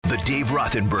Dave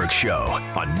Rothenberg Show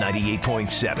on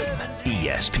 98.7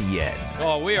 ESPN.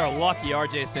 Oh, we are lucky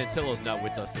R.J. Santillo's not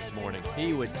with us this morning.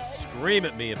 He would scream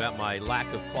at me about my lack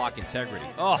of clock integrity.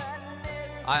 Oh,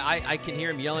 I can hear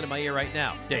him yelling in my ear right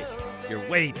now. Dave, you're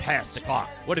way past the clock.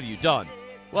 What have you done?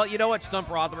 Well, you know what? Stump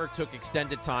Rothenberg took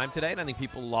extended time today, and I think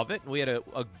people love it. We had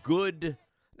a good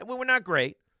 – we were not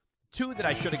great. Two that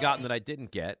I should have gotten that I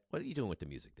didn't get. What are you doing with the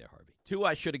music there, Harvey? Two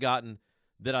I should have gotten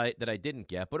that I didn't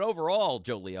get. But overall,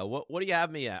 Joe Leo, what do you have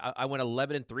me at? I went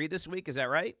 11-3 this week. Is that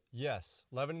right? Yes,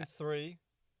 11-3.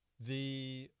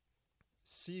 The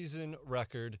season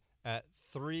record at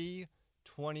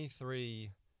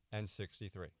 323 and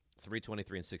 63.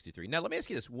 323 and 63. Now, let me ask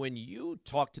you this. When you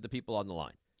talk to the people on the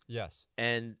line, yes,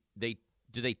 and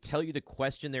do they tell you the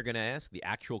question they're going to ask, the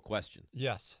actual question?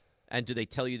 Yes. And do they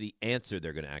tell you the answer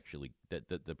they're going to actually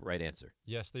the right answer?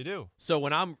 Yes, they do. So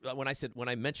when I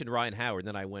mentioned Ryan Howard, and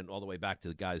then I went all the way back to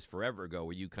the guys forever ago,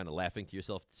 were you kind of laughing to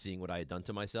yourself, seeing what I had done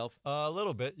to myself? A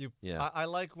little bit. Yeah. I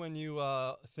like when you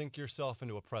think yourself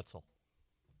into a pretzel.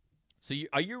 So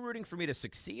are you rooting for me to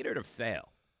succeed or to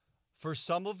fail? For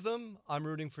some of them, I'm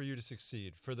rooting for you to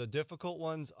succeed. For the difficult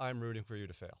ones, I'm rooting for you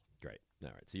to fail. Great. All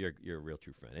right. So you're a real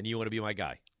true friend, and you want to be my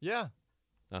guy. Yeah.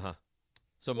 Uh-huh.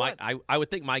 So I would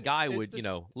think my guy would,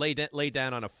 lay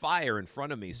down on a fire in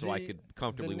front of me so I could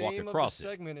comfortably walk across it. The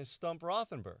name of the segment is Stump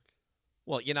Rothenberg.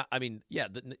 Well,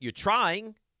 you're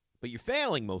trying, but you're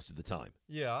failing most of the time.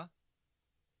 Yeah.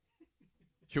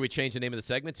 Should we change the name of the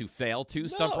segment to Fail to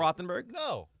Stump Rothenberg?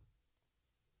 No.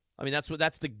 I mean,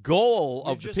 that's the goal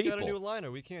of the people. You just got a new liner.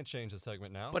 We can't change the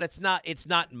segment now. But it's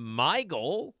not my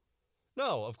goal.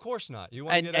 No, of course not.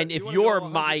 And if you're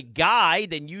my guy,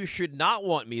 then you should not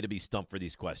want me to be stumped for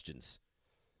these questions.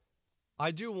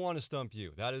 I do want to stump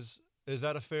you. Is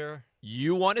that a fair?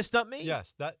 You want to stump me?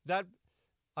 Yes. That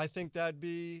I think that'd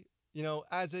be,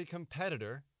 as a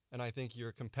competitor, and I think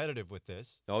you're competitive with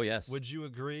this. Oh, yes. Would you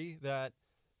agree that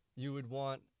you would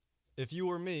want, if you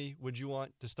were me, would you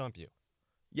want to stump you?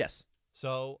 Yes.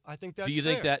 So I think that's fair. Do you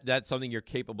think that's something you're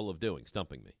capable of doing,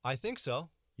 stumping me? I think so.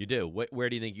 You do? Where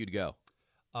do you think you'd go?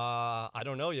 I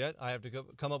don't know yet. I have to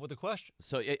come up with a question.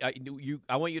 So I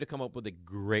want you to come up with a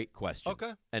great question.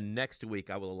 Okay. And next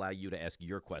week I will allow you to ask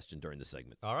your question during the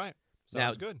segment. All right. Now,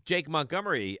 Sounds good. Jake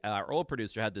Montgomery, our old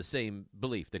producer, had the same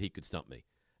belief that he could stump me.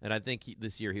 And I think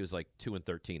this year he was like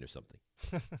 2-13 or something.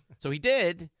 So he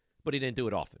did, but he didn't do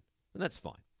it often. And that's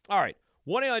fine. All right.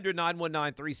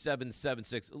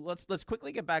 1-800-919-3776. Let's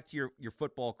quickly get back to your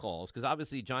football calls, because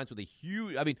obviously Giants with a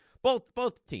huge – I mean, both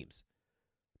teams.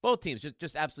 Both teams,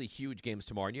 just absolutely huge games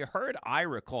tomorrow. And you heard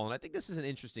Ira call, and I think this is an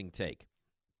interesting take.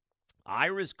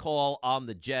 Ira's call on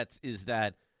the Jets is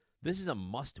that this is a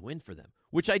must-win for them,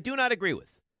 which I do not agree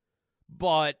with.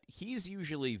 But he's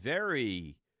usually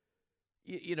very,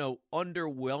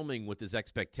 underwhelming with his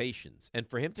expectations. And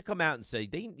for him to come out and say,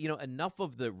 enough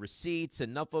of the receipts,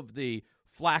 enough of the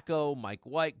Flacco, Mike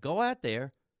White, go out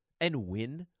there and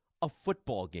win a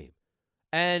football game.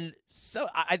 And so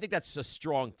I think that's a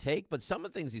strong take, but some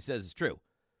of the things he says is true.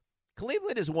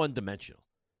 Cleveland is one-dimensional.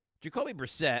 Jacoby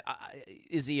Brissett,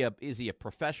 is he a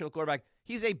professional quarterback?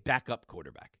 He's a backup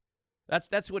quarterback.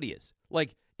 That's what he is.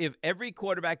 Like, if every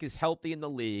quarterback is healthy in the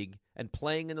league and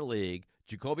playing in the league,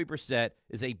 Jacoby Brissett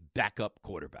is a backup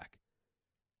quarterback.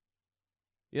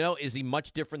 Is he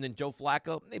much different than Joe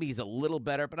Flacco? Maybe he's a little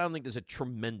better, but I don't think there's a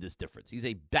tremendous difference. He's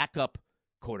a backup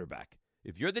quarterback.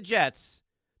 If you're the Jets,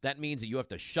 that means that you have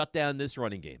to shut down this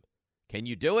running game. Can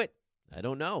you do it? I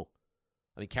don't know.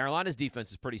 I mean, Carolina's defense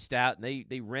is pretty stout, and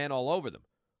they ran all over them.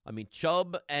 I mean,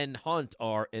 Chubb and Hunt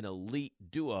are an elite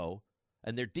duo,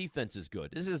 and their defense is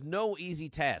good. This is no easy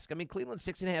task. I mean, Cleveland's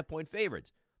 6.5-point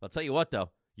favorites. I'll tell you what,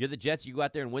 though. You're the Jets. You go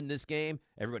out there and win this game,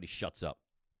 everybody shuts up.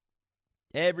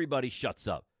 Everybody shuts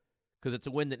up because it's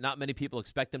a win that not many people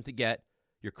expect them to get.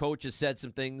 Your coach has said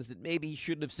some things that maybe he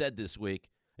shouldn't have said this week,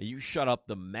 and you shut up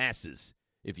the masses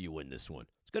if you win this one.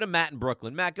 Let's go to Matt in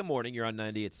Brooklyn. Matt, good morning. You're on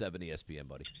 98.7 ESPN,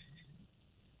 buddy.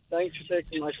 Thanks for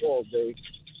taking my call, Dave.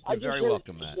 You're very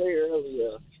welcome, Matt.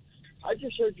 I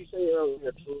just heard you say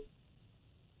earlier, too,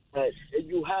 that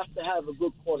you have to have a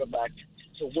good quarterback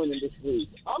to win in this league.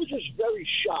 I'm just very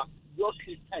shocked you're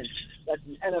content that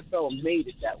the NFL made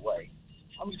it that way.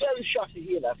 I'm very shocked to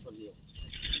hear that from you.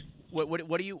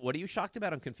 What are you shocked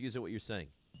about? I'm confused at what you're saying.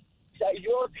 That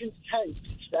you're content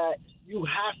that you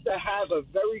have to have a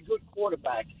very good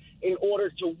quarterback in order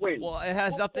to win. Well, it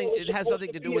has nothing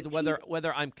to do with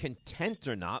whether I'm content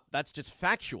or not. That's just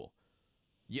factual.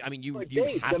 You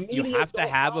have to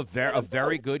have a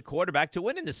very good quarterback to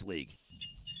win in this league.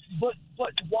 But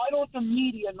why don't the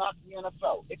media knock the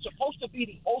NFL? It's supposed to be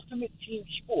the ultimate team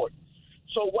sport.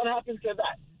 So what happened to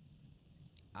that?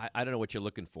 I don't know what you're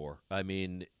looking for. I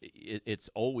mean, it's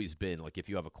always been like if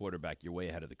you have a quarterback, you're way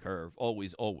ahead of the curve.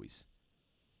 Always, always.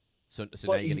 So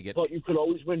now you're going to get. But you could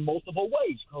always win multiple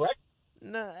ways, correct?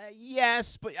 No,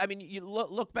 yes, but I mean, you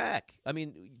look back. I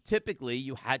mean, typically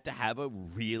you had to have a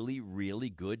really, really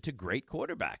good to great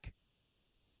quarterback.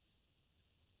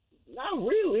 Not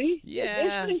really. Yeah.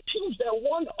 There's many teams that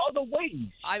won other ways.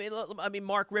 I mean,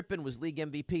 Mark Rippon was league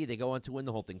MVP. They go on to win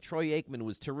the whole thing. Troy Aikman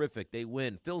was terrific. They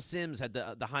win. Phil Simms had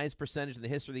the highest percentage in the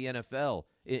history of the NFL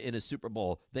in a Super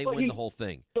Bowl. They win the whole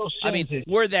thing. I mean,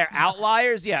 were there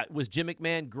outliers? Yeah. Was Jim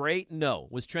McMahon great? No.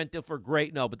 Was Trent Dilfer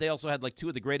great? No. But they also had like two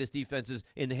of the greatest defenses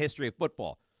in the history of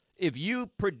football. If you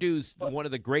produce one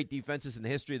of the great defenses in the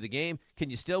history of the game, can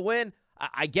you still win?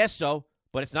 I guess so,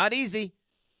 but it's not easy.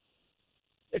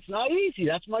 It's not easy.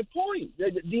 That's my point.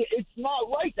 It's not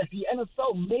right that the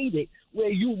NFL made it where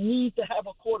you need to have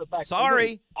a quarterback.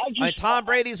 Sorry. Tom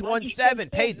Brady's won 7.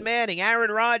 Peyton Manning, Aaron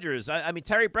Rodgers. I mean,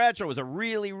 Terry Bradshaw was a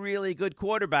really, really good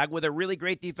quarterback with a really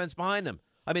great defense behind him.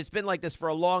 I mean, it's been like this for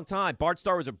a long time. Bart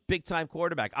Starr was a big-time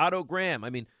quarterback. Otto Graham. I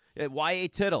mean, Y.A.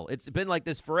 Tittle. It's been like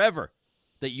this forever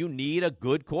that you need a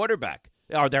good quarterback.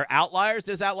 Are there outliers?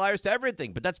 There's outliers to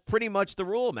everything, but that's pretty much the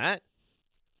rule, Matt.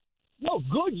 No,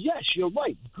 good, yes, you're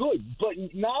right, good. But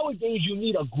nowadays you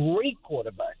need a great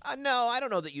quarterback. No, I don't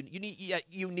know that you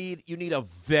need a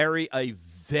very,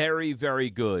 very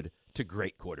good to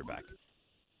great quarterback.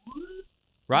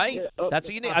 Right? Yeah, that's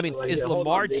what you need. I mean, is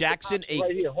Lamar Jackson all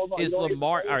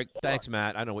right, thanks,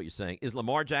 Matt. I know what you're saying. Is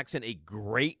Lamar Jackson a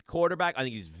great quarterback? I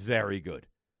think he's very good.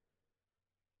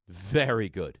 Very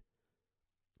good.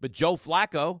 But Joe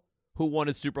Flacco, who won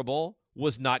a Super Bowl,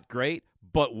 was not great,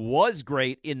 but was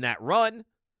great in that run.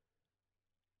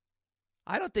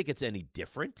 I don't think it's any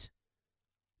different.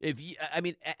 And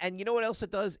you know what else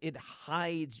it does? It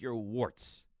hides your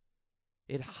warts.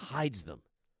 It hides them.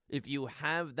 If you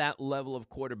have that level of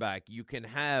quarterback, you can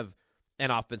have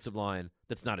an offensive line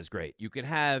that's not as great. You can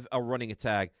have a running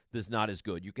attack that's not as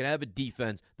good. You can have a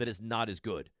defense that is not as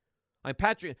good.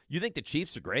 Patrick, you think the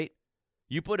Chiefs are great?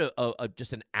 You put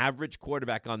just an average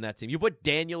quarterback on that team. You put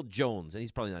Daniel Jones, and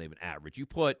he's probably not even average. You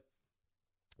put,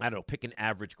 I don't know, pick an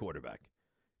average quarterback.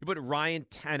 You put Ryan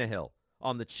Tannehill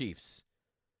on the Chiefs.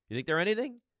 You think they're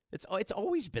anything? It's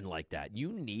always been like that.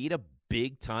 You need a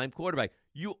big-time quarterback.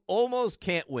 You almost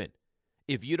can't win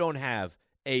if you don't have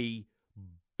a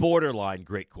borderline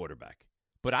great quarterback.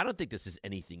 But I don't think this is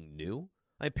anything new.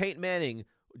 Peyton Manning,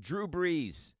 Drew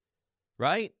Brees,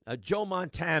 right? Joe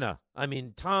Montana.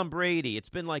 Tom Brady. It's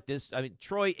been like this.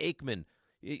 Troy Aikman.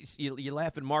 You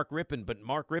laugh at Mark Rippon, but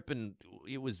Mark Rippon,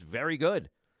 it was very good.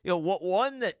 What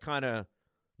one that kind of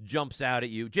jumps out at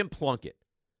you, Jim Plunkett,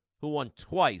 who won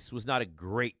twice, was not a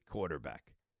great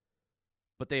quarterback.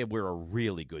 But they were a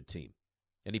really good team.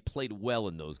 And he played well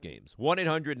in those games.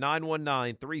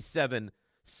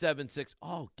 1-800-919-3776.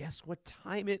 Oh, guess what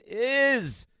time it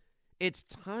is? It's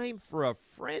time for a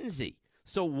frenzy.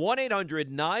 So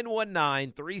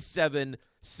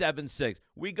 1-800-919-3776.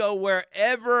 We go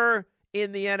wherever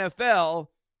in the NFL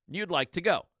you'd like to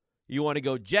go. You want to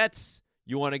go Jets?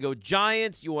 You want to go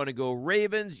Giants? You want to go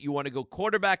Ravens? You want to go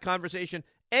quarterback conversation?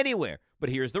 Anywhere. But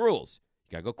here's the rules.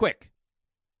 You got to go quick.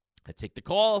 I take the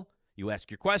call. You ask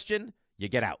your question. You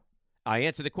get out. I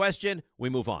answer the question. We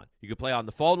move on. You can play on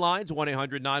the phone lines,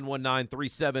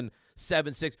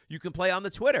 1-800-919-3776. You can play on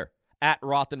the Twitter,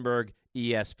 @Rothenberg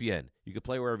ESPN. You can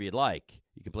play wherever you'd like.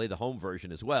 You can play the home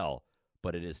version as well.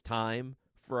 But it is time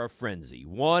for a frenzy.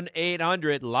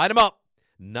 1-800, line them up,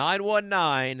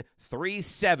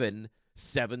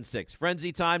 919-3776.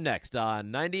 Frenzy time next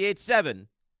on 98.7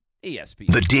 ESPN.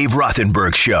 The Dave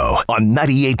Rothenberg Show on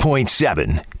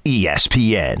 98.7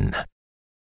 ESPN.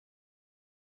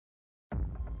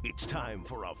 It's time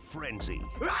for a frenzy.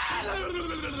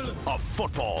 A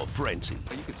football frenzy.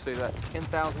 You could say that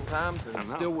 10,000 times and it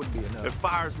still wouldn't be enough. It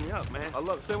fires me up, man. I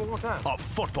love it. Say it one more time. A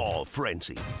football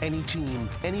frenzy. Any team,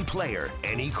 any player,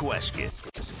 any question.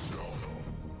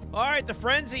 All right, the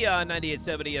frenzy on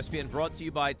 98.7 ESPN brought to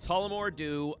you by Tullamore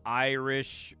Dew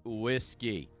Irish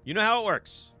Whiskey. You know how it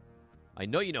works. I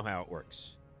know you know how it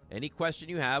works. Any question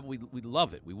you have, we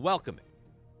love it. We welcome it.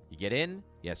 You get in,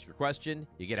 you ask your question,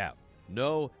 you get out.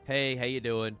 No, hey, how you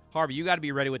doing? Harvey, you got to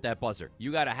be ready with that buzzer.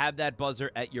 You got to have that buzzer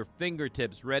at your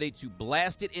fingertips, ready to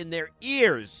blast it in their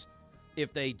ears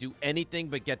if they do anything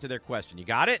but get to their question. You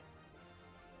got it?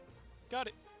 Got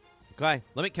it. Okay.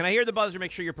 Can I hear the buzzer?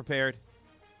 Make sure you're prepared.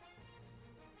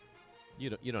 You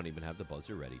don't even have the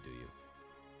buzzer ready, do you?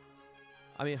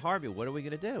 Harvey, what are we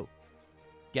going to do?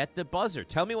 Get the buzzer.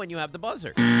 Tell me when you have the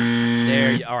buzzer.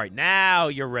 There you all right, now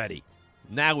you're ready.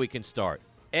 Now we can start.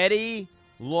 Eddie,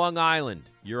 Long Island,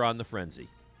 you're on the frenzy.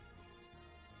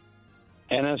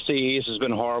 NFC East has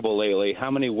been horrible lately.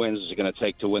 How many wins is it going to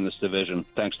take to win this division?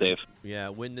 Thanks, Dave. Yeah,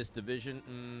 win this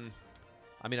division?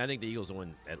 I mean, I think the Eagles will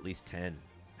win at least 10.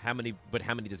 How many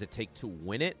does it take to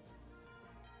win it?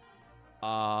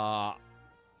 I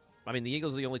mean, the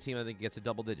Eagles are the only team I think gets a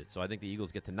double digit. So I think the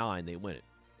Eagles get to 9, they win it.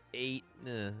 8,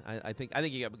 I think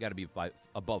you got to be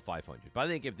above 500. But I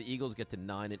think if the Eagles get to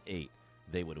 9 and 8,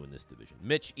 they would win this division.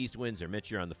 Mitch, East Windsor.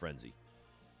 Mitch, you're on the frenzy.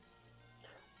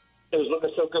 It was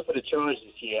looking so good for the Chargers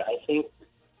this year. I think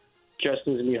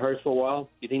Justin's going to be hurt for a while.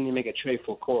 You think they make a trade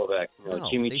for a quarterback? No,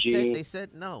 Jimmy G? They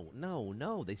said no.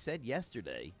 They said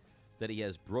yesterday that he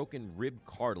has broken rib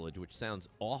cartilage, which sounds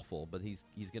awful, but he's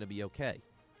going to be okay.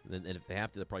 And if they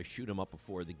have to, they'll probably shoot him up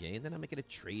before the game. Then I'm making a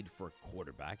trade for a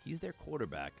quarterback. He's their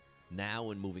quarterback now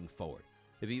and moving forward.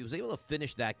 If he was able to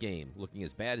finish that game looking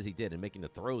as bad as he did and making the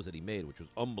throws that he made, which was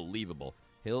unbelievable,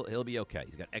 he'll be okay.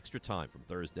 He's got extra time from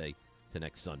Thursday to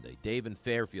next Sunday. Dave in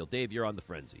Fairfield. Dave, you're on the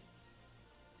frenzy.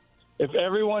 If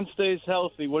everyone stays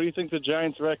healthy, what do you think the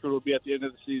Giants' record will be at the end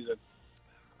of the season?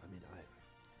 I mean,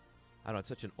 I don't know. It's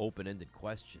such an open-ended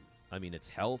question. I mean, it's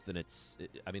health, and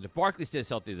if Barkley stays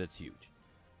healthy, that's huge.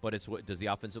 But it's what does the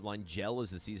offensive line gel as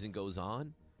the season goes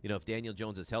on? You know, if Daniel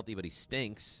Jones is healthy but he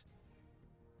stinks,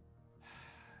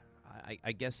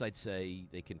 I guess I'd say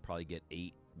they can probably get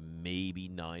 8, maybe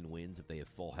 9 wins if they have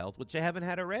full health, which they haven't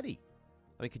had already.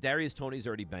 I mean, Kadarius Toney's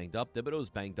already banged up. Thibodeau's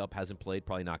banged up, hasn't played,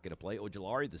 probably not going to play.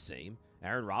 Ojulari the same.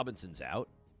 Aaron Robinson's out,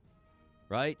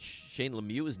 right? Shane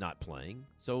Lemieux is not playing.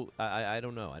 So I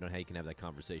don't know. I don't know how you can have that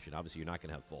conversation. Obviously, you're not going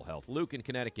to have full health. Luke in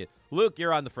Connecticut. Luke,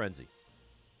 you're on the frenzy.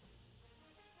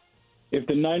 If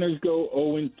the Niners go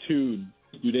 0-2,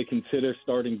 do they consider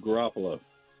starting Garoppolo?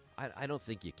 I don't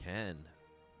think you can.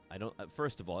 I don't.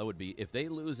 First of all, it would be if they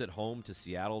lose at home to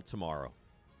Seattle tomorrow,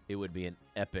 it would be an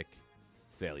epic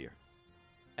failure.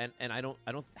 And I don't.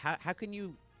 How can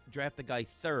you draft the guy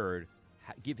third,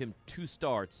 give him 2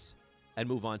 starts, and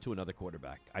move on to another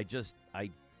quarterback? I just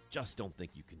don't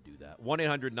think you can do that.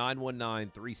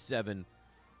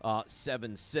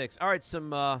 1-800-919-3776. All right,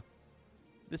 some.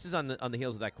 This is on the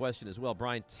heels of that question as well.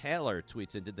 Brian Taylor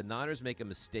tweets in, did the Niners make a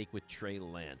mistake with Trey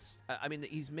Lance? I mean,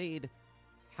 he's made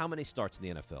how many starts in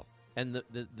the NFL? And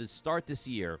the start this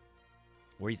year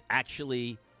where he's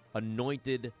actually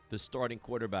anointed the starting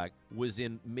quarterback was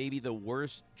in maybe the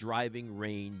worst driving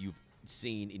rain you've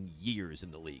seen in years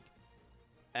in the league.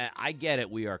 I get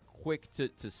it. We are quick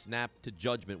to snap to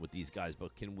judgment with these guys,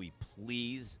 but can we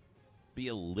please be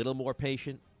a little more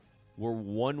patient? We're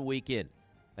 1 week in.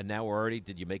 And now we're already,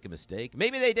 did you make a mistake?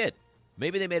 Maybe they did.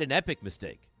 Maybe they made an epic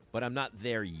mistake. But I'm not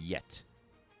there yet.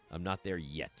 Ryan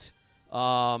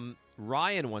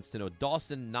wants to know,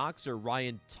 Dawson Knox or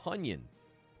Ryan Tunyon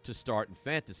to start in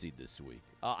fantasy this week?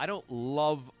 I don't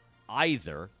love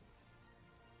either.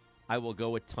 I will go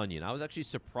with Tunyon. I was actually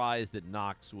surprised that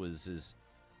Knox was as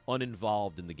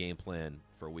uninvolved in the game plan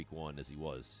for week 1 as he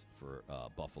was for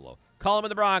Buffalo. Cullum in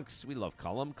the Bronx. We love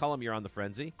Cullum. Cullum, you're on the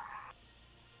frenzy.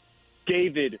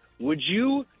 David, would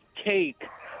you take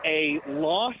a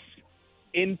loss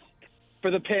against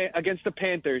the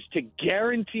Panthers to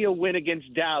guarantee a win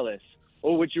against Dallas,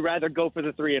 or would you rather go for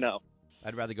the 3-0?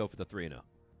 I'd rather go for the 3-0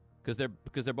 because they're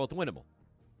both winnable,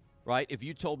 right? If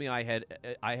you told me I had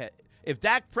if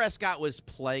Dak Prescott was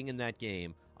playing in that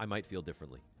game, I might feel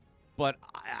differently. But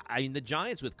I mean, the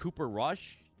Giants with Cooper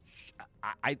Rush,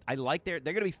 I like they're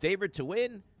going to be favored to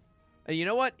win. And you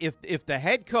know what? If the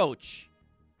head coach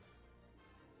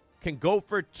can go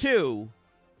for 2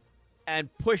 and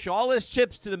push all his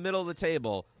chips to the middle of the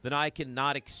table, then I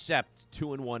cannot accept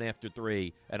 2-1 after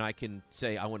 3, and I can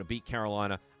say I want to beat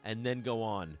Carolina and then go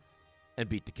on and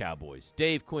beat the Cowboys.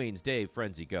 Dave Queens, Dave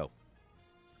Frenzy, go.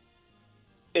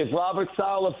 If Robert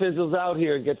Saleh fizzles out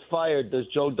here and gets fired, does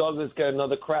Joe Douglas get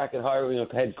another crack at hiring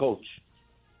a head coach?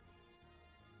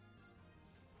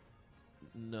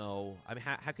 No. I mean,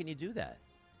 how can you do that?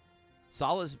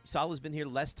 Saleh's been here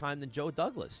less time than Joe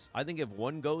Douglas. I think if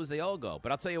one goes, they all go.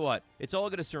 But I'll tell you what, it's all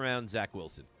going to surround Zach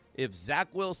Wilson. If Zach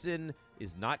Wilson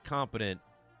is not competent,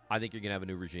 I think you're going to have a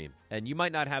new regime. And you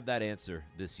might not have that answer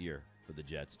this year for the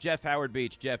Jets. Jeff Howard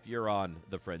Beach. Jeff, you're on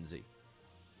the frenzy.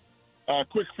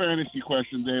 Quick fantasy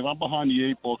question, Dave. I'm behind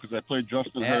the 8 ball because I played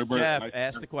Justin Herbert. Jeff,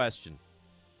 ask the question.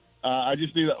 I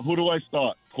just need who do I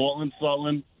start? Cortland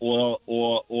Sutton or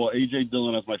A.J.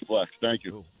 Dillon as my flex? Thank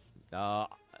you. I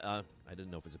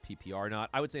didn't know if it's a PPR or not.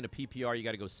 I would say in a PPR, you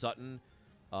got to go Sutton.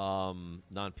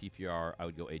 Non-PPR, I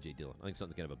would go A.J. Dillon. I think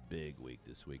Sutton's going to have a big week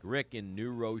this week. Rick in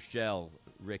New Rochelle.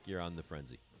 Rick, you're on the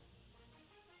frenzy.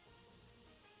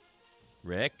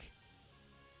 Rick?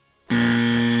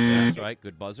 Yeah, that's right.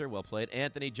 Good buzzer. Well played.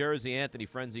 Anthony, Jersey. Anthony,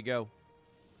 frenzy, go.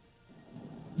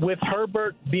 with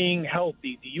Herbert being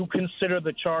healthy, do you consider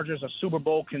the Chargers a Super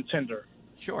Bowl contender?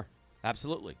 Sure.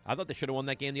 Absolutely. I thought they should have won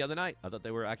that game the other night. I thought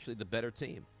they were actually the better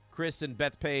team. Chris and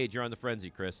Bethpage, you're on the frenzy,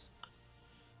 Chris.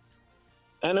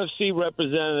 NFC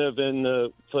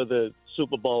representative for the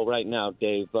Super Bowl right now,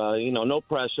 Dave. No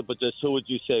pressure, but just who would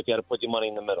you say if you had to put your money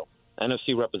in the middle?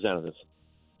 NFC representative.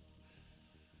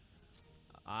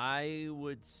 I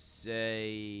would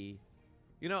say,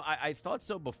 I thought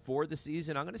so before the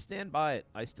season. I'm going to stand by it.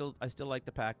 I still like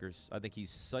the Packers. I think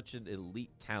he's such an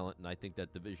elite talent, and I think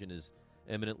that division is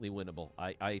eminently winnable.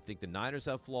 I think the Niners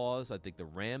have flaws. I think the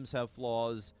Rams have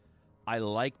flaws. I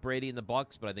like Brady and the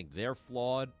Bucks, but I think they're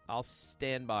flawed. I'll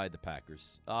stand by the Packers.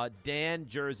 Dan,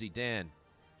 Jersey. Dan,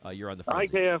 you're on the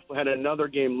frenzy. IKF had another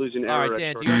game losing error. All right,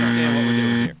 Dan, do you understand what we're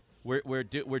doing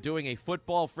here? We're doing a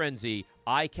football frenzy.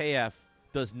 IKF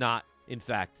does not, in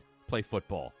fact, play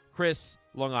football. Chris,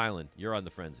 Long Island, you're on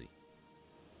the frenzy.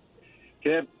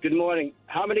 Good morning.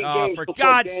 How many games for before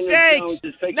God's Daniel sakes, Jones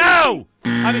is faking no!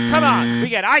 I mean, come on. We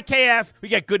got IKF. We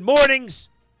got Good Mornings.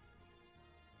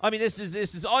 I mean, this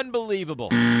is unbelievable.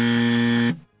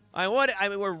 We're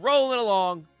rolling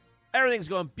along. Everything's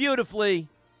going beautifully.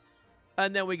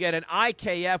 And then we get an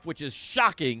IKF, which is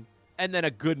shocking, and then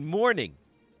a Good Morning.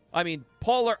 I mean,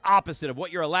 polar opposite of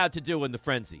what you're allowed to do in the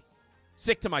frenzy.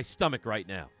 Sick to my stomach right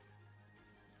now.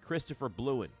 Christopher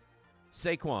Bluen.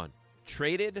 Saquon,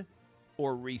 traded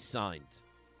or re-signed?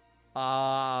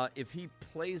 If he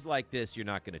plays like this, you're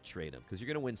not going to trade him because you're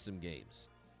going to win some games.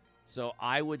 So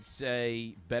I would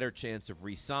say better chance of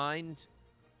re-signed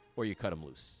or you cut him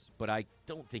loose. But I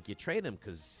don't think you trade him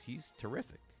because he's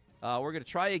terrific. We're going to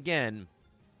try again,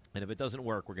 and if it doesn't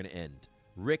work, we're going to end.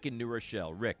 Rick in New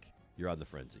Rochelle. Rick, you're on the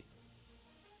frenzy.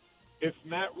 If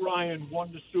Matt Ryan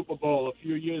won the Super Bowl a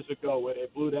few years ago where they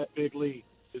blew that big lead,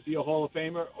 is he a Hall of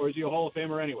Famer or is he a Hall of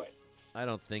Famer anyway? I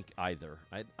don't think either.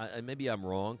 I maybe I'm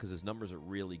wrong because his numbers are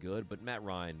really good, but Matt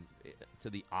Ryan, to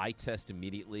the eye test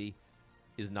immediately,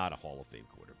 is not a Hall of Fame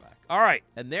quarterback. All right,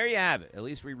 and there you have it. At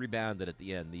least we rebounded at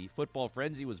the end. The Football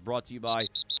Frenzy was brought to you by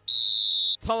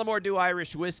Tullamore Dew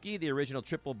Irish Whiskey, the original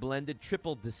triple blended,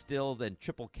 triple distilled, and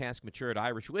triple cask matured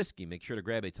Irish whiskey. Make sure to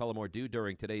grab a Tullamore Dew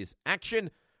during today's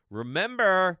action.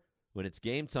 Remember, when it's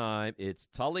game time, it's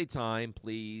Tully time.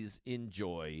 Please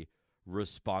enjoy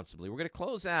responsibly. We're going to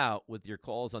close out with your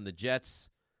calls on the Jets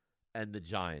and the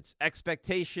Giants.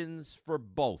 Expectations for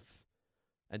both.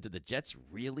 And do the Jets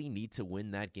really need to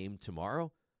win that game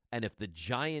tomorrow? And if the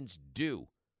Giants do,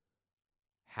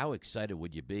 how excited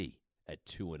would you be at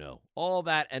 2-0? All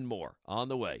that and more on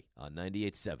the way on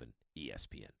 98.7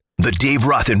 ESPN. The Dave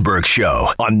Rothenberg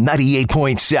Show on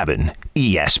 98.7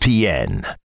 ESPN.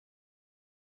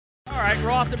 All right,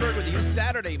 Rothenberg with you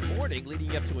Saturday morning,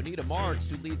 leading you up to Anita Marks,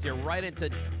 who leads you right into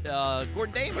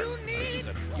Gordon Damer. This is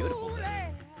a beautiful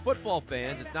day. Football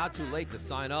fans, it's not too late to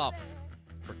sign up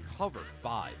for Cover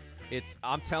 5.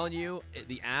 I'm telling you,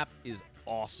 the app is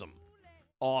awesome.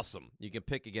 Awesome. You can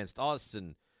pick against us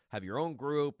and have your own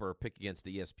group or pick against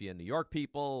the ESPN New York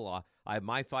people. I have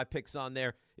my 5 picks on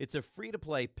there. It's a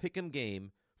free-to-play pick-em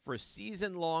game for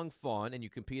season-long fun, and you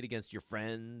compete against your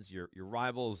friends, your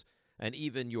rivals, and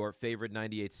even your favorite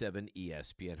 98.7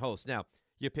 ESPN hosts. Now,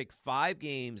 you pick 5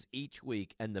 games each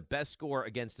week, and the best score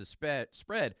against the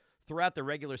spread throughout the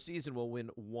regular season will win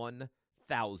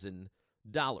 $1,000.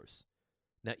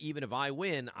 Now, even if I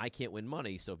win, I can't win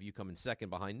money, so if you come in second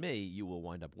behind me, you will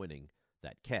wind up winning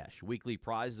that cash. Weekly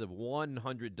prizes of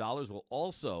 $100 will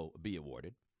also be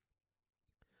awarded.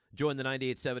 Join the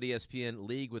 98.7 ESPN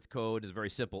League with code is very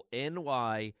simple,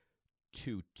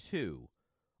 NY22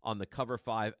 on the Cover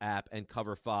 5 app and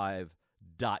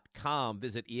cover5.com.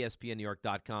 Visit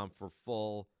espnnewyork.com for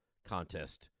full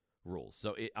contest rules.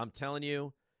 So I'm telling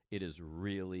you, it is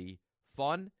really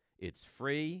fun, it's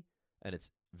free, and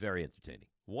it's very entertaining.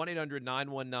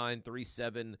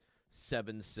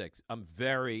 1-800-919-3776. And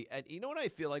you know what I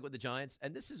feel like with the Giants?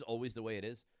 And this is always the way it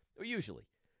is, or usually,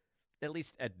 at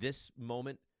least at this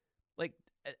moment, like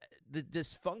the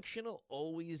dysfunctional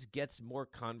always gets more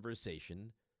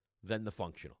conversation than the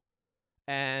functional.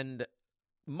 And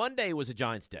Monday was a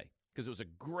Giants day because it was a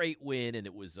great win, and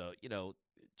it was,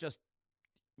 just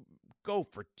go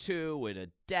for 2 and a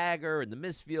dagger and the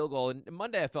missed field goal. And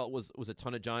Monday I felt was a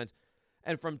ton of Giants.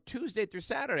 And from Tuesday through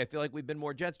Saturday, I feel like we've been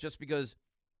more Jets just because,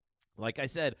 like I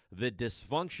said, the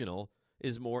dysfunctional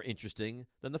is more interesting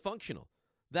than the functional.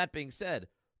 That being said,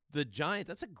 the Giants,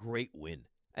 that's a great win.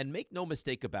 And make no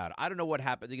mistake about it. I don't know what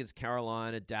happened against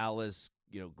Carolina, Dallas,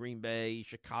 Green Bay,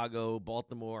 Chicago,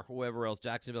 Baltimore, whoever else,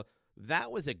 Jacksonville.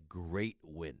 That was a great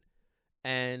win.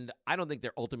 And I don't think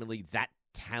they're ultimately that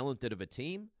talented of a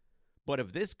team. But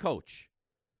if this coach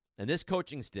and this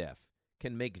coaching staff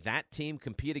can make that team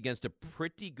compete against a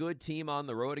pretty good team on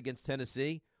the road against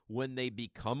Tennessee when they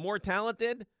become more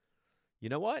talented, you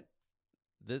know what?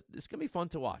 This can be fun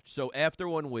to watch. So after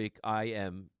 1 week,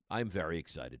 I'm very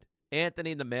excited. Anthony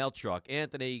in the mail truck.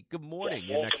 Anthony, good morning.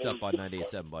 You're next up on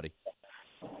 98.7, buddy.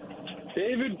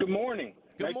 David, good morning.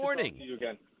 Good morning. Nice to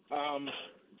talk to you again.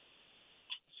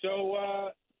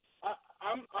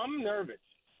 I'm nervous.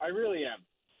 I really am.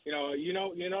 You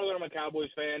know that I'm a Cowboys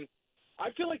fan. I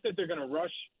feel like that they're going to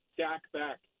rush Dak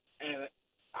back, and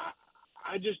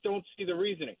I just don't see the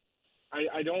reasoning.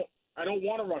 I don't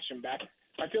want to rush him back.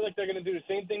 I feel like they're going to do the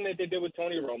same thing that they did with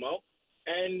Tony Romo,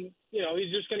 and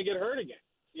he's just going to get hurt again.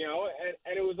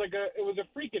 And it was a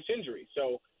freakish injury.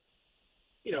 So,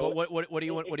 But what do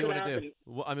you want? What do you want to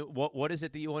do? I mean, what is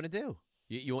it that you want to do?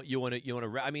 You want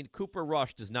to. I mean, Cooper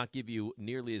Rush does not give you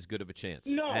nearly as good of a chance.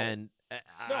 No. And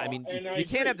I mean, and you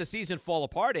can't have the season fall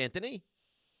apart, Anthony.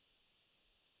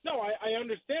 No, I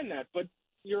understand that, but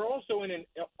you're also in an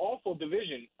awful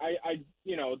division.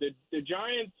 The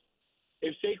Giants.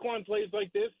 If Saquon plays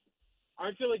like this, I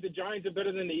feel like the Giants are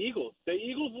better than the Eagles. The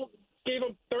Eagles gave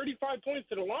up 35 points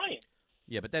to the Lions.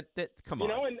 Yeah, but that come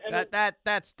on,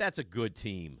 that's a good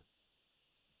team.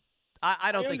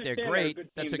 I don't think they're great.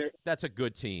 That's a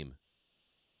good team.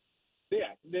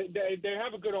 Yeah, they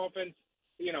have a good offense,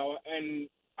 and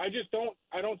I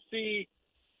don't see,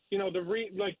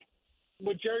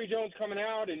 with Jerry Jones coming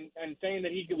out and saying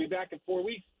that he could be back in 4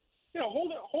 weeks.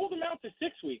 Hold him out to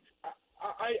 6 weeks.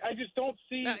 I just don't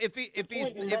see. Now,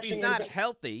 if he's not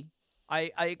healthy,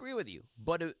 I agree with you.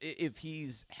 But if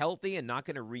he's healthy and not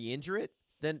going to re-injure it,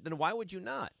 then why would you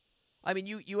not? I mean,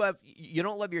 you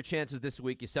don't love your chances this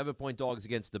week. You're 7-point dogs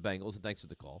against the Bengals, and thanks for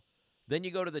the call. Then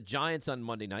you go to the Giants on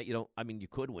Monday night. You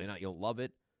could win. You don't love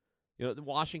it.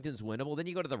 Washington's winnable. Then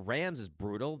you go to the Rams is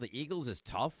brutal. The Eagles is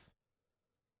tough.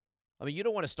 I mean, you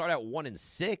don't want to start out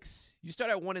 1-6. You start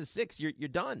out 1-6, you're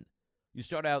done. You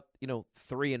start out,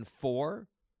 3-4.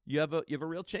 You have a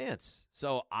real chance.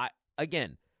 So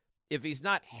again, if he's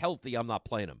not healthy, I'm not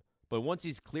playing him. But once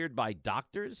he's cleared by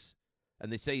doctors,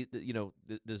 and they say that,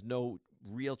 there's no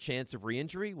real chance of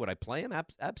re-injury, would I play him?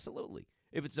 Absolutely.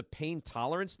 If it's a pain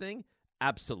tolerance thing,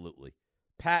 absolutely.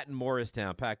 Pat in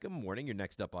Morristown. Pat, good morning. You're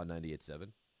next up on 98.7.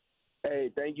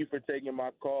 Hey, thank you for taking my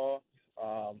call.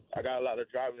 I got a lot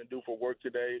of driving to do for work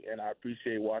today, and I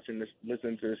appreciate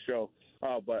listening to the show.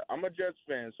 But I'm a Jets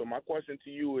fan, so my question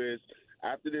to you is,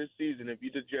 after this season, if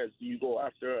you're the Jets, do you go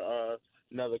after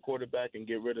another quarterback and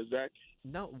get rid of Zach?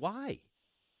 No, why?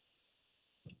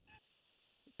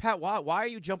 Pat, why are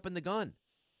you jumping the gun?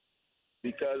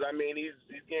 Because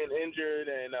he's getting injured,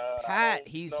 and Pat,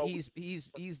 he's.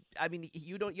 I mean,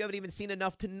 you haven't even seen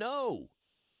enough to know.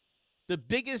 The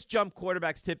biggest jump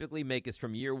quarterbacks typically make is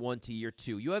from year 1 to year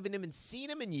 2. You haven't even seen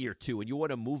him in year 2, and you want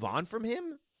to move on from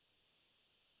him?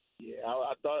 Yeah,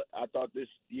 I thought this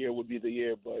year would be the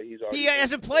year, but he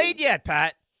hasn't played yet,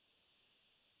 Pat.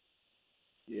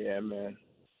 Yeah, man.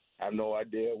 I have no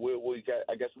idea.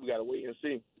 I guess we got to wait and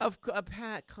see.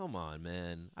 Pat, come on,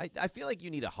 man. I feel like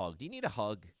you need a hug. Do you need a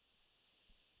hug?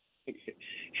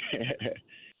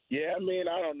 Yeah,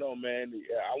 I don't know, man.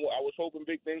 I was hoping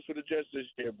big things for the Jets this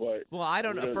year, but well, I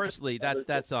don't know. Firstly,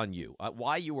 that's on you.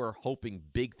 Why you were hoping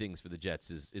big things for the Jets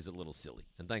is a little silly.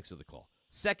 And thanks for the call.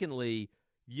 Secondly,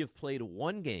 you've played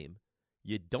one game.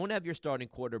 You don't have your starting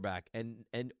quarterback, and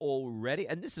already,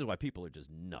 and this is why people are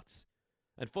just nuts.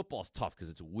 And football's tough because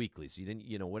it's weekly, so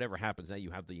whatever happens now,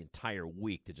 you have the entire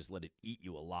week to just let it eat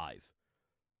you alive.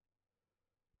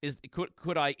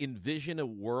 Could I envision a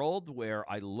world where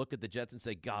I look at the Jets and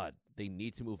say, God, they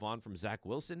need to move on from Zach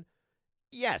Wilson?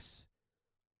 Yes.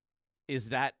 Is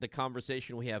that the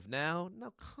conversation we have now?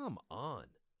 No, come on.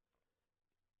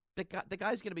 The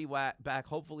guy's going to be back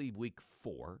hopefully week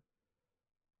 4,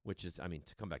 which is,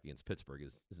 to come back against Pittsburgh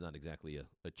is not exactly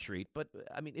a treat. But,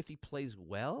 if he plays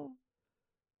well,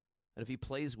 and if he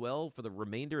plays well for the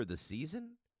remainder of the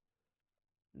season,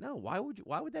 no, why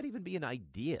would that even be an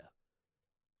idea?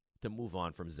 To move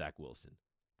on from Zach Wilson.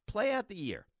 Play out the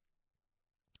year.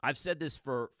 I've said this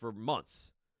for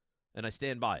months, and I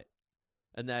stand by it.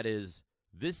 And that is,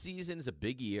 this season is a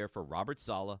big year for Robert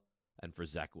Saleh and for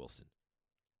Zach Wilson.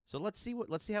 So let's see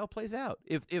how it plays out.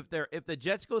 If the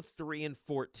Jets go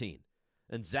 3-14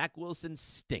 and Zach Wilson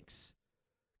stinks,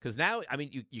 because now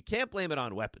you can't blame it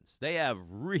on weapons. They have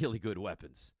really good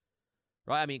weapons,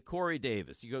 right? Corey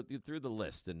Davis. You go through the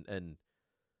list and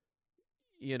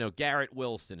Garrett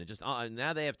Wilson, and just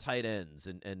now they have tight ends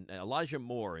and Elijah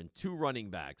Moore and 2 running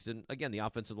backs. And again, the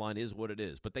offensive line is what it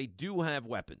is, but they do have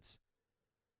weapons.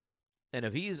 And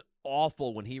if he's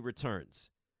awful when he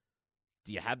returns,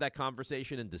 Do you have that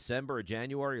conversation in December or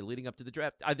January or leading up to the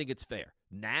draft? I think it's fair.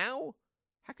 Now?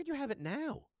 How could you have it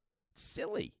now?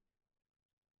 Silly.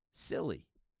 Silly.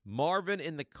 Marvin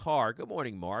in the car. Good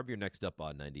morning, Marv. You're next up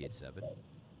on 98.7.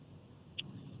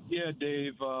 Yeah,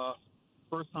 Dave.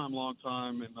 First time, long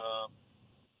time. And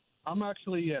I'm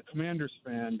actually a Commanders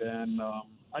fan. And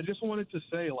I just wanted to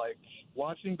say, like,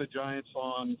 watching the Giants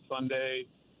on Sunday,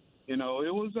 you know,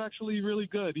 it was actually really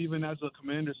good, even as a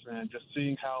Commanders fan, just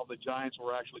seeing how the Giants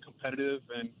were actually competitive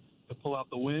and to pull out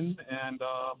the win. And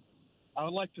I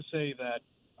would like to say that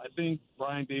I think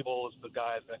Brian Daboll is the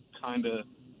guy that kind of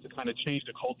changed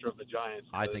the culture of the Giants.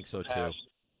 I think so too.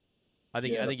 I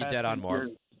think you're dead on,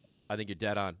 Marv. I think you're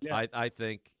dead on. Yeah. I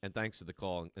think, and thanks for the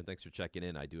call and thanks for checking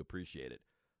in. I do appreciate it.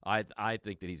 I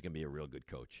think that he's going to be a real good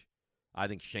coach. I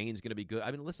think Shane's going to be good.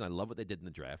 I mean, listen, I love what they did in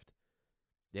the draft.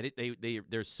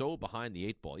 They're so behind the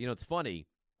eight ball. You know, it's funny.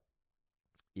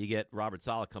 You get Robert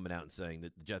Saleh coming out and saying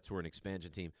that the Jets were an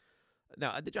expansion team.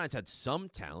 Now, the Giants had some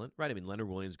talent, right? I mean, Leonard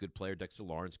Williams, good player. Dexter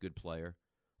Lawrence, good player.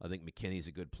 I think McKinney's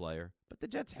a good player. But the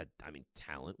Jets had,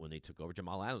 talent when they took over.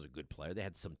 Jamal Adams was a good player. They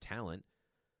had some talent.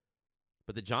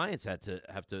 But the Giants have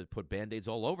to put Band-Aids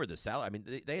all over the salary. I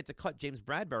mean, they had to cut James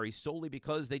Bradbury solely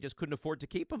because they just couldn't afford to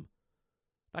keep him.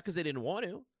 Not because they didn't want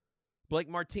to. Blake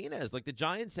Martinez, like the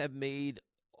Giants have made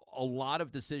a lot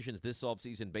of decisions this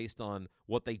offseason based on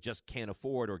what they just can't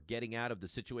afford or getting out of the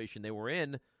situation they were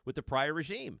in with the prior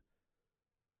regime.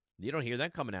 You don't hear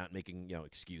them coming out and making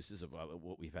excuses of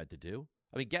what we've had to do.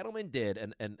 I mean, Gettleman did,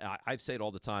 and I say it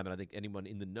all the time, and I think anyone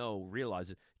in the know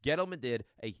realizes Gettleman did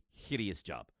a hideous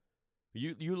job.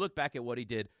 You look back at what he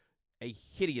did, a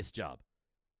hideous job.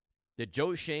 Did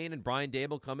Joe Shane and Brian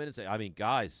Daboll come in and say, I mean,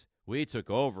 guys, we took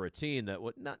over a team that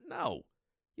would not? No,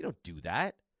 you don't do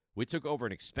that. We took over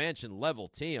an expansion-level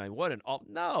team. I mean,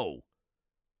 no.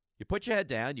 You put your head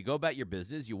down, you go about your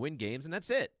business, you win games, and that's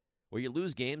it. Or you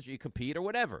lose games, or you compete, or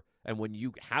whatever. And when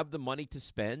you have the money to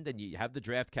spend and you have the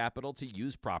draft capital to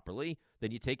use properly,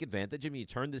 then you take advantage and you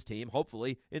turn this team,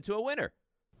 hopefully, into a winner.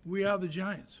 We are the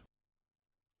Giants.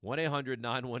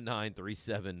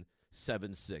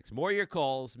 1-800-919-3776. More of your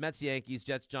calls, Mets, Yankees,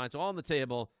 Jets, Giants, all on the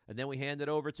table. And then we hand it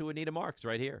over to Anita Marks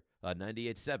right here on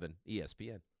 98.7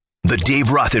 ESPN. The Dave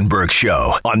Rothenberg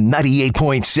Show on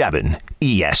 98.7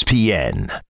 ESPN.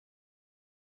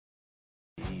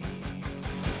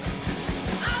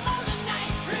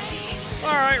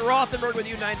 All right, Rothenberg with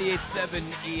you, 98.7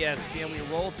 ESPN. We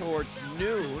roll towards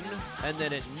noon, and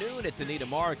then at noon it's Anita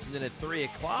Marks, and then at 3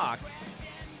 o'clock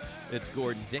it's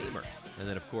Gordon Damer. And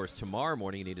then, of course, tomorrow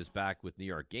morning Anita's back with New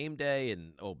York Game Day,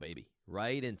 and, oh, baby,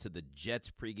 right into the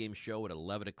Jets pregame show at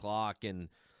 11 o'clock. And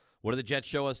what do the Jets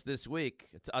show us this week?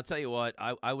 I'll tell you what,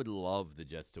 I would love the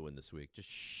Jets to win this week. Just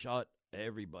shut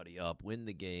everybody up, win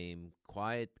the game,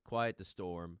 quiet the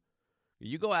storm.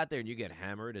 You go out there and you get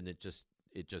hammered, and it just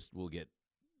will get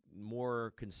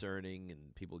more concerning,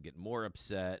 and people get more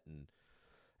upset. And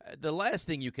the last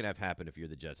thing you can have happen if you're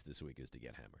the Jets this week is to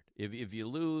get hammered. If you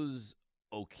lose,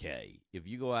 okay. If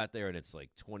you go out there and it's like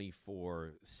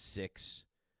 24-6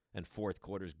 and fourth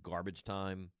quarter's garbage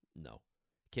time, no.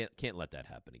 Can't let that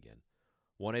happen again.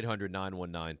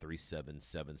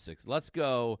 1-800-919-3776. Let's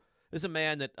go. This is a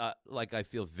man that I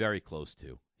feel very close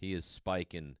to. He is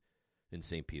Spike in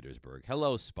St. Petersburg.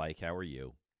 Hello, Spike. How are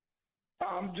you?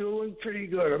 I'm doing pretty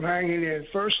good. I'm hanging in.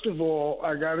 First of all,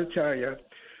 I got to tell you,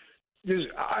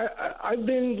 I've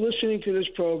been listening to this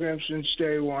program since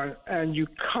day one, and you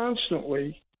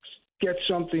constantly get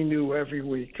something new every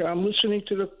week. I'm listening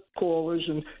to the callers,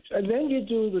 and then you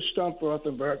do the Stump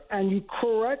Rothenberg, and you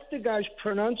correct the guy's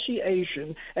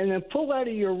pronunciation, and then pull out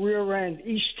of your rear end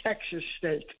East Texas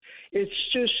State. It's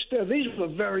just these were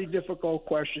very difficult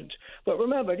questions. But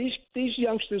remember, these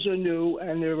youngsters are new,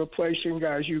 and they're replacing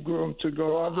guys you groomed to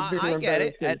go on the bigger I and get better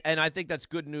it, team. and I think that's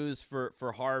good news for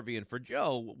Harvey and for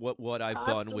Joe, what I've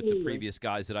done with the previous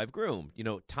guys that I've groomed. You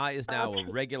know, Ty is now a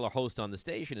regular host on the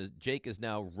station. Jake is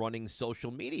now running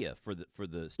social media for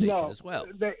the station as well.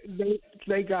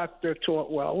 They got their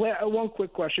taught well. One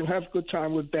quick question. Have a good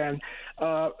time with Ben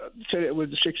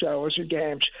with the 6 hours of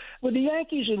games. With the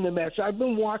Yankees and the Mets, I've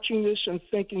been watching this and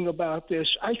thinking about this.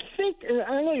 I think, and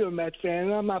I know you're a Met fan,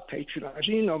 and I'm not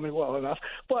patronizing. You know me well enough.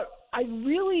 But I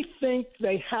really think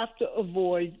they have to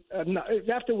avoid they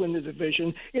have to win the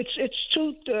division. It's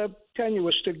too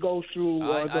tenuous to go through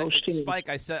those teams. Spike,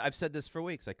 I've said this for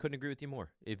weeks. I couldn't agree with you more.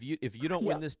 If you don't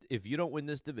win this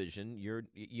division,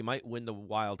 you might win the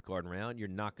wild card round. You're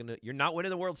not winning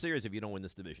the World Series if you don't win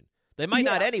this division. They might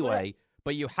not anyway,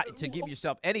 But to give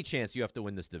yourself any chance, you have to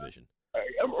win this division.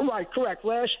 Right, correct.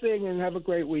 Last thing, and have a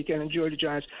great weekend. Enjoy the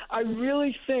Giants. I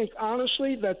really think,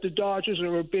 honestly, that the Dodgers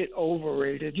are a bit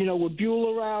overrated. With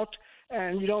Buehler out,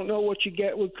 and you don't know what you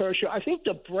get with Kershaw. I think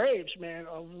the Braves, man,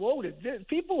 are loaded.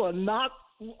 People are not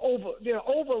they're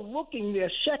overlooking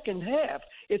their second half.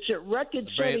 It's at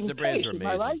record-setting The Braves pace. are amazing.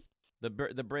 Am I right?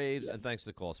 The Braves, and thanks for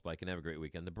the call, Spike, and have a great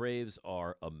weekend. The Braves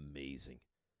are amazing.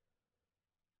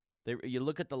 You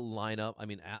look at the lineup. I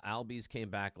mean, Albies came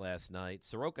back last night.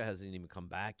 Soroka hasn't even come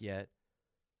back yet.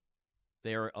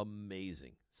 They're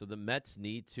amazing. So the Mets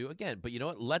need to, again, but you know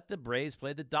what? Let the Braves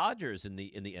play the Dodgers in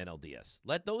the NLDS.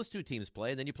 Let those two teams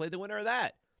play, and then you play the winner of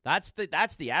that. That's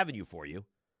the avenue for you,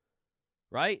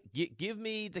 right? Give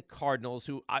me the Cardinals,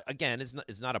 who, again,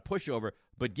 it's not a pushover,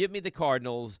 but give me the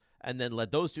Cardinals, and then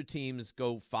let those two teams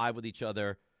go 5 with each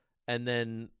other. And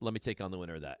then let me take on the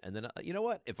winner of that. And then, you know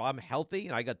what? If I'm healthy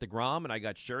and I got DeGrom and I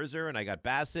got Scherzer and I got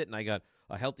Bassett and I got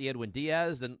a healthy Edwin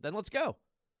Diaz, then let's go.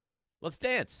 Let's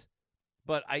dance.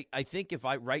 But I think if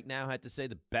I right now had to say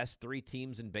the best 3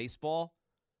 teams in baseball,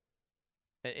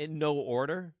 in no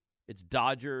order, it's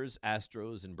Dodgers,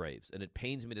 Astros, and Braves. And it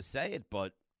pains me to say it,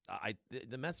 but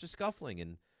the Mets are scuffling.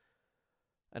 And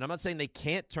I'm not saying they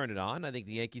can't turn it on. I think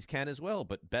the Yankees can as well.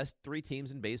 But best 3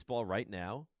 teams in baseball right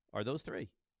now are those 3.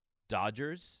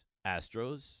 Dodgers,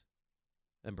 Astros,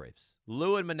 and Braves.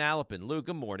 Lou and Manalapan. Lou,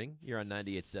 good morning. You're on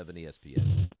 98.7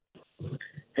 ESPN.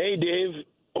 Hey, Dave.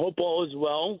 Hope all is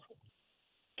well.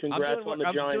 Congrats on the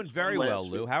Giants. I'm doing very well,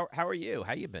 Lou. How are you?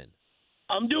 How you been?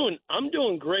 I'm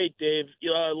doing great, Dave.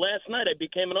 Last night I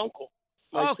became an uncle.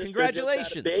 My sister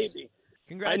congratulations. just had a baby.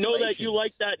 Congratulations. I know that you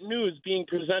like that news being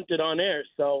presented on air,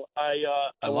 so I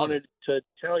wanted to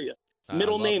tell you.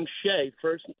 Middle name Shea,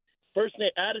 First name,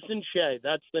 Addison Shea.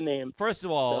 That's the name. First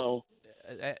of all,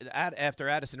 after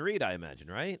Addison Reed, I imagine,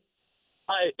 right?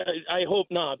 I hope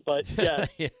not, but yeah.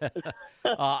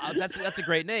 That's a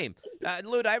great name.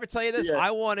 Lou, did I ever tell you this? Yeah.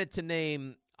 I wanted to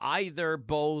name either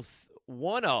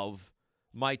one of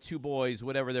my 2 boys,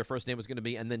 whatever their first name was going to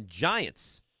be, and then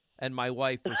Giants. And my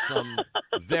wife, for some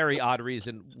very odd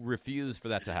reason, refused for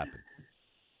that to happen.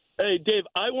 Hey, Dave,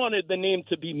 I wanted the name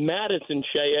to be Madison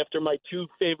Shea after my 2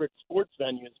 favorite sports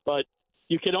venues, but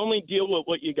you can only deal with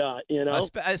what you got,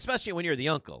 Especially when you're the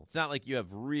uncle. It's not like you have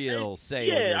real say.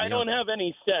 Yeah, I don't have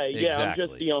any say. Exactly. Yeah, I'm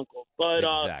just the uncle. But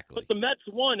but the Mets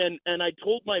won, and I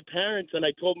told my parents and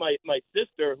I told my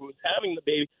sister who was having the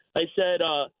baby, I said,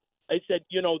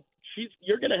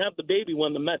 you're gonna have the baby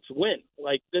when the Mets win.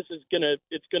 Like it's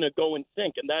gonna go in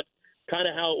sync, and that's kind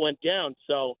of how it went down.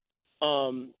 So.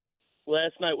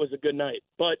 Last night was a good night.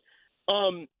 But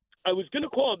I was going to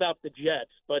call about the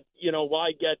Jets, but,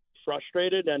 why get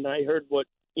frustrated? And I heard what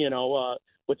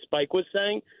Spike was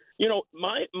saying.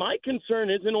 My concern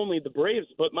isn't only the Braves,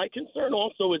 but my concern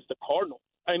also is the Cardinals.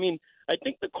 I mean, I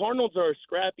think the Cardinals are a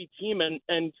scrappy team,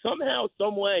 and somehow,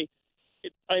 some way,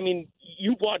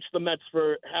 you've watched the Mets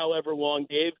for however long,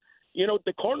 Dave.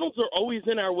 The Cardinals are always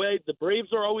in our way. The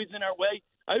Braves are always in our way.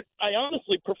 I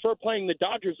honestly prefer playing the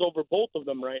Dodgers over both of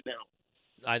them right now.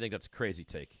 I think that's a crazy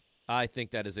take. I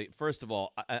think that is first of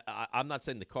all, I'm not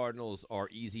saying the Cardinals are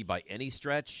easy by any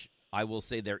stretch. I will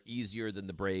say they're easier than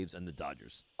the Braves and the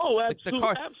Dodgers. Oh,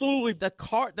 absolutely.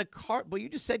 Well, you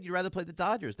just said you'd rather play the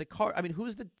Dodgers.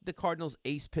 Who's the Cardinals'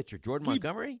 ace pitcher? Jordan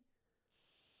Montgomery?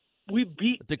 We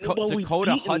beat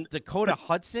Dakota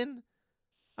Hudson?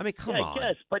 I mean, come on.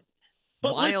 Yes, but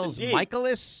Miles listen, Dave,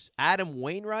 Michaelis, Adam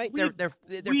Wainwright, their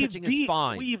pitching is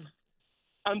fine.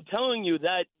 I'm telling you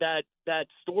that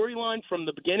storyline from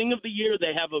the beginning of the year,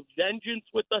 they have a vengeance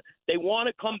with they want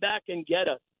to come back and get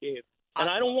us, Dave. And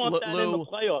I don't want that in the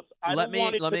playoffs. Let me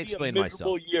explain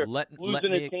myself. Let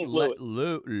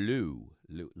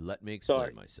me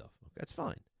explain myself. That's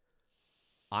fine.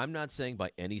 I'm not saying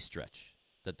by any stretch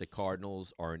that the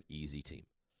Cardinals are an easy team.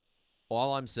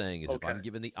 All I'm saying is if I'm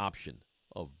given the option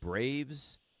of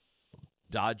Braves,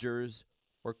 Dodgers,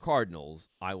 or Cardinals,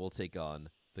 I will take on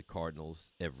the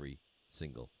Cardinals every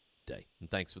single day.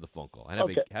 And thanks for the phone call.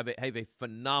 And have a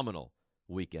phenomenal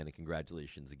weekend, and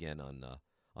congratulations again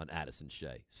on Addison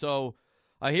Shea. So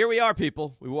here we are,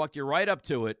 people. We walked you right up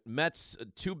to it. Mets,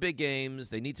 2 big games.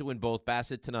 They need to win both.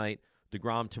 Bassett tonight,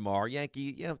 DeGrom tomorrow.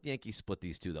 Yankees split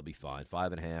these 2. They'll be fine.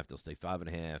 5.5. They'll stay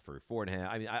 5.5 or 4.5.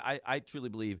 I mean, I truly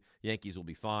believe Yankees will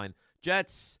be fine.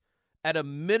 Jets, at a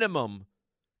minimum,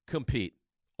 compete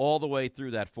all the way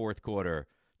through that fourth quarter.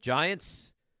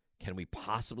 Giants, can we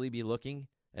possibly be looking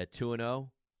at 2-0?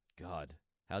 God,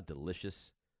 how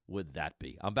delicious would that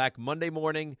be? I'm back Monday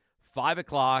morning, 5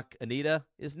 o'clock. Anita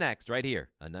is next right here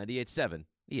on 98.7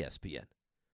 ESPN.